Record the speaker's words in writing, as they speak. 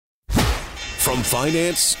From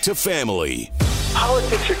finance to family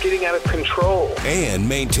Politics are getting out of control. and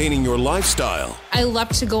maintaining your lifestyle. I love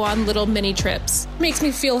to go on little mini trips. Makes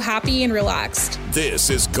me feel happy and relaxed. This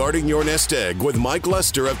is Guarding Your Nest Egg with Mike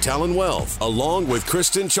Lester of Talon Wealth, along with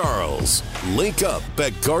Kristen Charles. Link up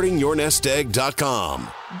at guardingyournestegg.com.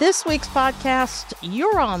 This week's podcast,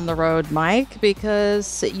 you're on the road, Mike,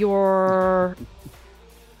 because your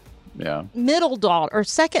middle daughter, or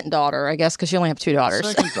second daughter, I guess, because you only have two daughters.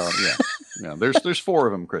 Second daughter, yeah. Yeah, there's four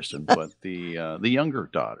of them, Kristen, but the younger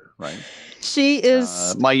daughter, right? She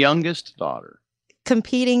is my youngest daughter.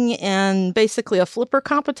 Competing in basically a flipper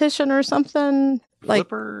competition or something,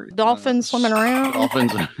 Flipper, like dolphins swimming around.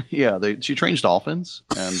 Dolphins, yeah. She trains dolphins,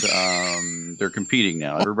 and they're competing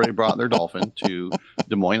now. Everybody brought their dolphin to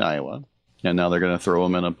Des Moines, Iowa, and now they're going to throw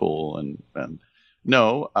them in a pool.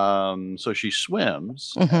 So she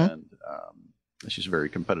swims, and she's very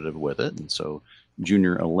competitive with it, and so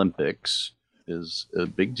Junior Olympics is a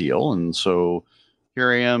big deal, and so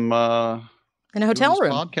here I am in a hotel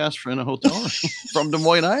room. Podcast in a hotel room from Des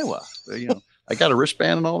Moines, Iowa. I got a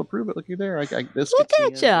wristband and all to prove it. Looky there. Look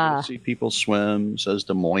at ya. See people swim. Says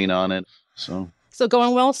Des Moines on it. So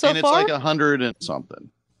going well so far. And it's like 100 and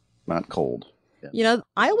something. Not cold. Yeah. You know,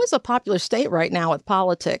 Iowa's a popular state right now with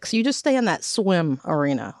politics. You just stay in that swim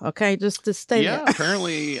arena, okay? Just to stay there. Yeah,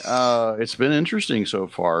 apparently it's been interesting so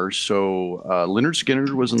far. So Leonard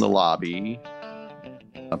Skinner was in the lobby.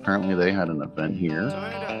 Apparently they had an event here.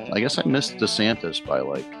 I guess I missed DeSantis by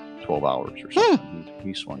like 12 hours or something.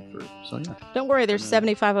 He swung through. So, yeah. Don't worry, there's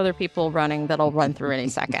 75 other people running that'll run through any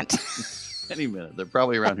second. Any minute. They're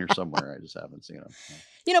probably around here somewhere. I just haven't seen them.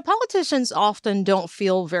 You know, politicians often don't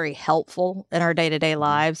feel very helpful in our day-to-day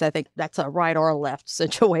lives. I think that's a right or a left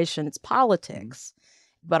situation. It's politics.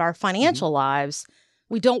 But our financial lives,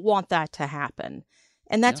 we don't want that to happen.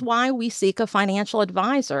 And that's why we seek a financial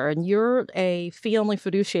advisor. And you're a fee-only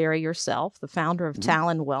fiduciary yourself, the founder of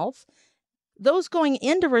Talon Wealth. Those going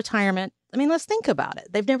into retirement, I mean, let's think about it.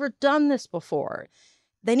 They've never done this before.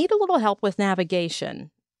 They need a little help with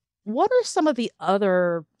navigation. What are some of the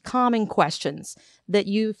other common questions that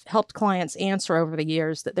you've helped clients answer over the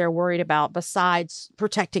years that they're worried about besides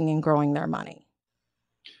protecting and growing their money?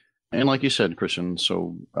 And like you said, Kristen,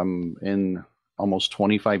 so I'm in almost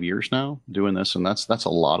 25 years now doing this, and that's a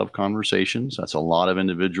lot of conversations. That's a lot of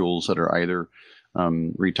individuals that are either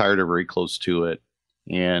retired or very close to it,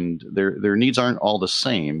 and their needs aren't all the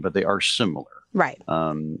same, but they are similar. Right.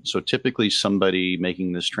 So typically somebody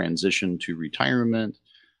making this transition to retirement,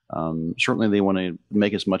 certainly they want to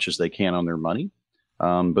make as much as they can on their money,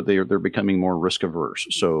 but they're becoming more risk averse.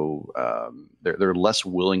 So they're less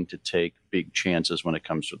willing to take big chances when it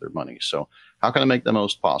comes to their money. So how can I make the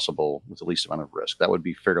most possible with the least amount of risk? That would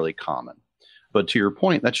be fairly common. But to your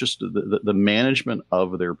point, that's just the management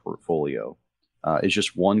of their portfolio is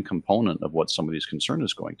just one component of what somebody's concern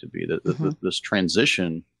is going to be. This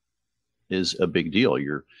transition is a big deal.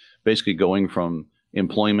 You're basically going from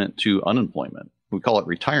employment to unemployment. We call it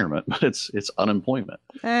retirement, but it's unemployment.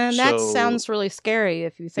 And that sounds really scary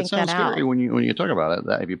if you think that out. It sounds scary when you talk about it.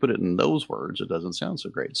 That if you put it in those words, it doesn't sound so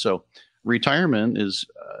great. So retirement is,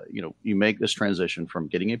 you make this transition from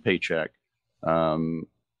getting a paycheck. In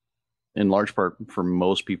large part, for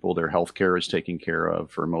most people, their health care is taken care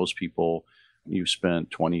of. For most people, you've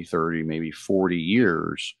spent 20, 30, maybe 40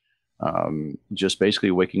 years just basically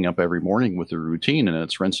waking up every morning with a routine, and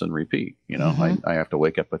it's rinse and repeat. I have to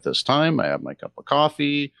wake up at this time. I have my cup of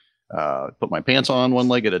coffee, put my pants on one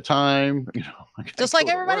leg at a time, just like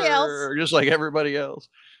everybody else. Just like everybody else.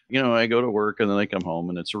 I go to work and then I come home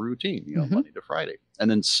and it's a routine, Monday to Friday. And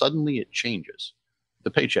then suddenly it changes. The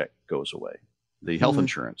paycheck goes away. The health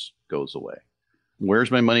insurance goes away. Where's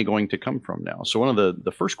my money going to come from now? So one of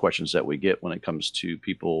the first questions that we get when it comes to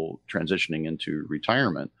people transitioning into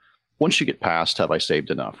retirement, once you get past, have I saved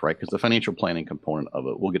enough, right? Because the financial planning component of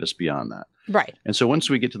it will get us beyond that. Right. And so once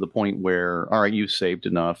we get to the point where, all right, you've saved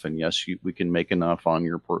enough, and yes, we can make enough on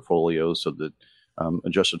your portfolio so that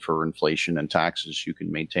adjusted for inflation and taxes, you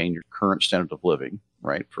can maintain your current standard of living,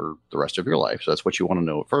 right, for the rest of your life. So that's what you want to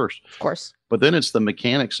know at first. Of course. But then it's the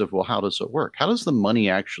mechanics of, well, how does it work? How does the money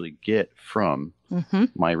actually get from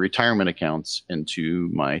my retirement accounts into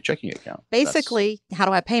my checking account? Basically, how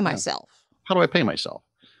do I pay myself? How do I pay myself?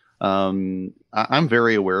 I'm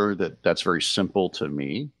very aware that that's very simple to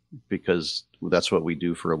me because that's what we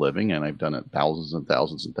do for a living. And I've done it thousands and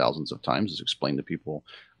thousands and thousands of times, is explain to people,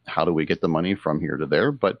 how do we get the money from here to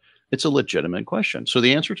there? But it's a legitimate question. So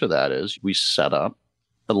the answer to that is we set up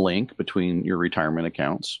a link between your retirement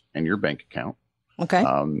accounts and your bank account. Okay.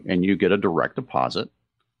 And you get a direct deposit,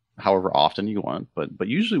 however often you want. But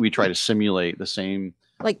usually we try to simulate the same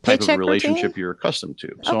Like type of paycheck relationship routine? you're accustomed to.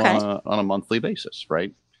 So Okay. on a monthly basis,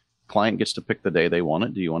 right? Client gets to pick the day they want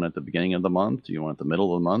it. Do you want it at the beginning of the month? Do you want it at the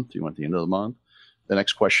middle of the month? Do you want it at the end of the month? The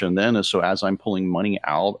next question then is, so as I'm pulling money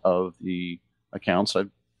out of the accounts I've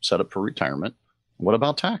set up for retirement, what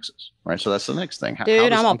about taxes? Right. So that's the next thing. How Dude, does I'm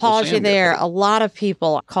going to Uncle pause you Sam get there. paid? A lot of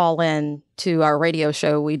people call in to our radio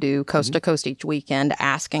show we do coast Mm-hmm. to coast each weekend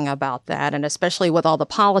asking about that. And especially with all the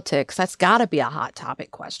politics, that's got to be a hot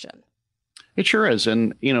topic question. It sure is.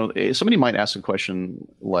 And, somebody might ask a question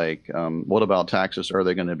like, what about taxes? Are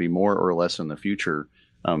they going to be more or less in the future?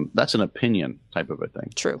 That's an opinion type of a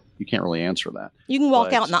thing. True. You can't really answer that. You can walk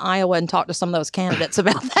But- out in Iowa and talk to some of those candidates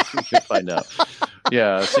about that. You can find out.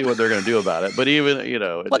 Yeah, see what they're going to do about it. But even,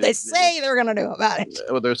 What they say they're going to do about it.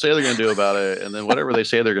 what they say they're going to do about it, and then whatever they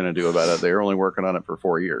say they're going to do about it, they're only working on it for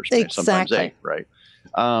 4 years, right? Sometimes Exactly. 8,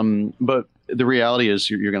 right? But the reality is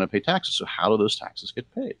you're going to pay taxes. So how do those taxes get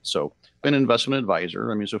paid? So an investment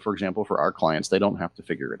advisor, so for example, for our clients, they don't have to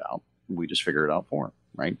figure it out. We just figure it out for them,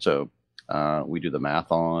 right? So we do the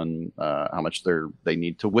math on how much they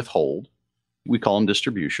need to withhold. We call them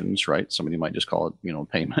distributions, right? Somebody might just call it,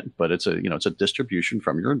 payment, but it's a distribution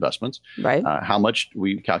from your investments. Right. How much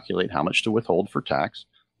we calculate how much to withhold for tax.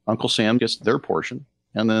 Uncle Sam gets their portion,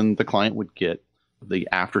 and then the client would get the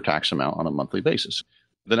after-tax amount on a monthly basis.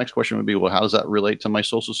 The next question would be, well, how does that relate to my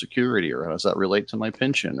Social Security, or how does that relate to my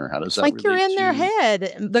pension, or how does It's that like you're relate in their to-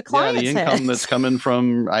 head, the client's the income head. that's coming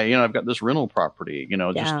from, I've got this rental property,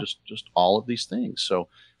 Yeah. just all of these things. So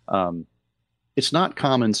it's not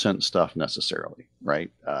common sense stuff necessarily,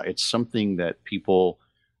 right? It's something that people,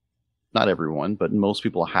 not everyone, but most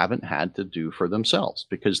people haven't had to do for themselves,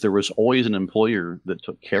 because there was always an employer that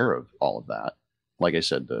took care of all of that. Like I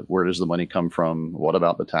said, where does the money come from? What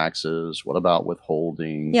about the taxes? What about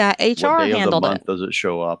withholding? Yeah, What HR day of the handled month it. does it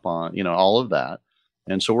show up on? All of that.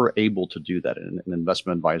 And so we're able to do that. And an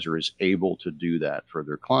investment advisor is able to do that for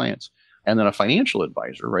their clients. And then a financial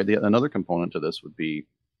advisor, right? Another component to this would be,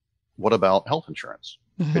 what about health insurance?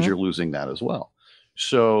 Because Mhm. you're losing that as well.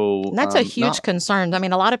 So And that's a huge not- concern. I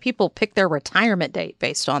mean, a lot of people pick their retirement date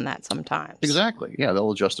based on that sometimes. Exactly. Yeah,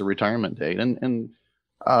 they'll adjust the retirement date, and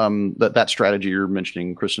that strategy you're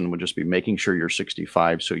mentioning, Kristen, would just be making sure you're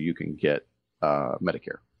 65 so you can get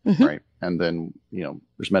Medicare, Mhm. right? And then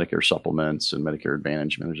there's Medicare supplements and Medicare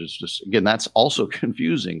Advantage. And there's just again, that's also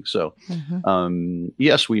confusing. So Mhm.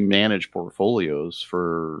 yes, we manage portfolios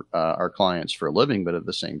for our clients for a living, but at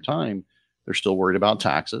the same time, they're still worried about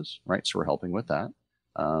taxes, right? So we're helping with that.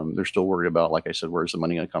 They're still worried about, like I said, where's the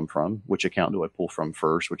money going to come from? Which account do I pull from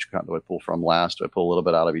first? Which account do I pull from last? Do I pull a little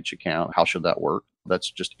bit out of each account? How should that work?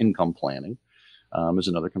 That's just income planning is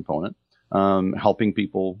another component. Helping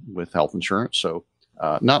people with health insurance. So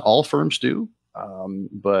not all firms do,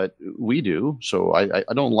 but we do. So I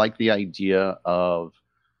don't like the idea of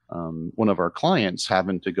one of our clients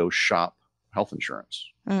having to go shop health insurance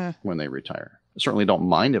Mm. when they retire. I certainly don't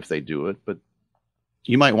mind if they do it, but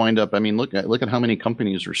you might wind up, look at how many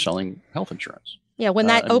companies are selling health insurance. Yeah, when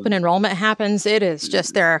that and- open enrollment happens, it is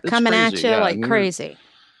just they're It's coming at crazy, you yeah, like and you're- crazy.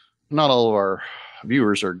 Not all of our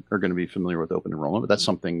viewers are going to be familiar with open enrollment, but that's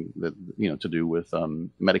something that, to do with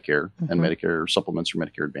Medicare and Mhm. Medicare supplements or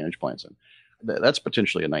Medicare Advantage plans. And that's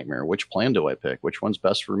potentially a nightmare. Which plan do I pick? Which one's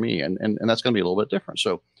best for me? And that's going to be a little bit different.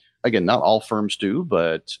 So again, not all firms do,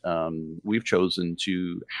 but we've chosen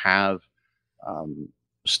to have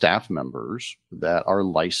staff members that are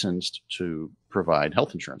licensed to provide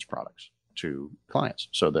health insurance products to clients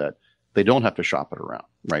so that they don't have to shop it around,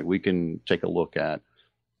 right? We can take a look at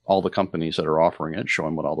all the companies that are offering it, show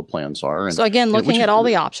them what all the plans are. And So again, which looking is at all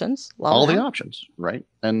the options. Love all that. the options, right?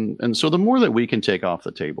 And so the more that we can take off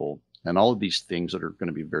the table and all of these things that are going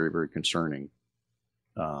to be very, very concerning,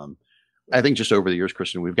 I think just over the years,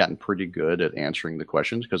 Kristen, we've gotten pretty good at answering the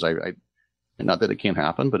questions, because I not that it can't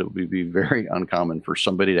happen, but it would be very uncommon for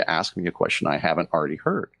somebody to ask me a question I haven't already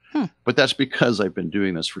heard. But that's because I've been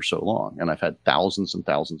doing this for so long, and I've had thousands and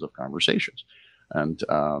thousands of conversations. And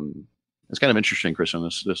it's kind of interesting, Kristen.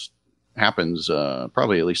 This happens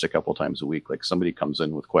probably at least a couple of times a week. Like somebody comes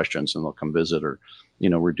in with questions and they'll come visit, or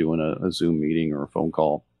we're doing a Zoom meeting or a phone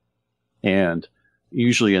call, and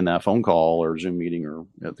usually in that phone call or Zoom meeting or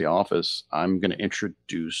at the office, I'm going to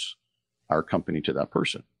introduce our company to that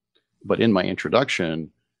person. But in my introduction,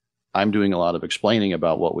 I'm doing a lot of explaining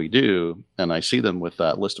about what we do, and I see them with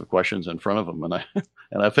that list of questions in front of them,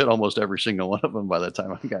 and I've hit almost every single one of them by the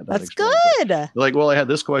time I got that. That's explained. good. They're like, well, I had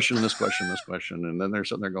this question, this question, this question, and then they're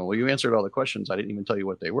sitting there going, well, you answered all the questions. I didn't even tell you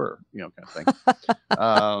what they were, kind of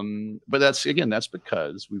thing. But that's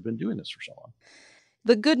because we've been doing this for so long.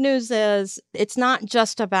 The good news is it's not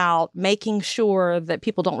just about making sure that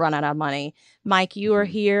people don't run out of money. Mike, you are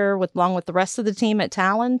here along with the rest of the team at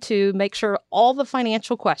Talon to make sure all the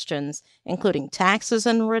financial questions, including taxes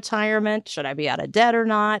and retirement, should I be out of debt or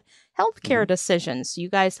not, healthcare decisions, you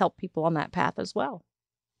guys help people on that path as well.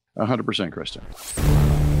 100%, Kristen.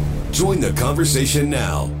 Join the conversation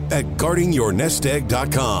now at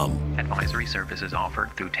guardingyournestegg.com. Advisory services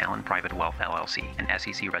offered through Talon Private Wealth LLC, an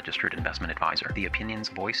SEC-registered investment advisor. The opinions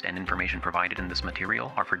voiced and information provided in this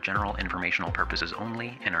material are for general informational purposes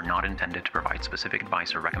only and are not intended to provide specific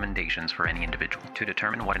advice or recommendations for any individual. To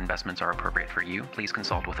determine what investments are appropriate for you, please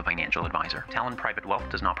consult with a financial advisor. Talon Private Wealth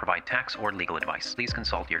does not provide tax or legal advice. Please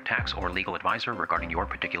consult your tax or legal advisor regarding your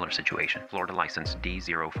particular situation. Florida license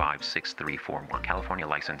D056341. California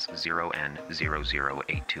license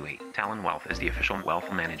 0N00828. Talon Wealth is the official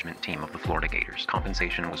wealth management team of the Florida Gators.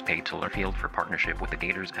 Compensation was paid to Learfield for partnership with the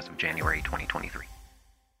Gators as of January 2023.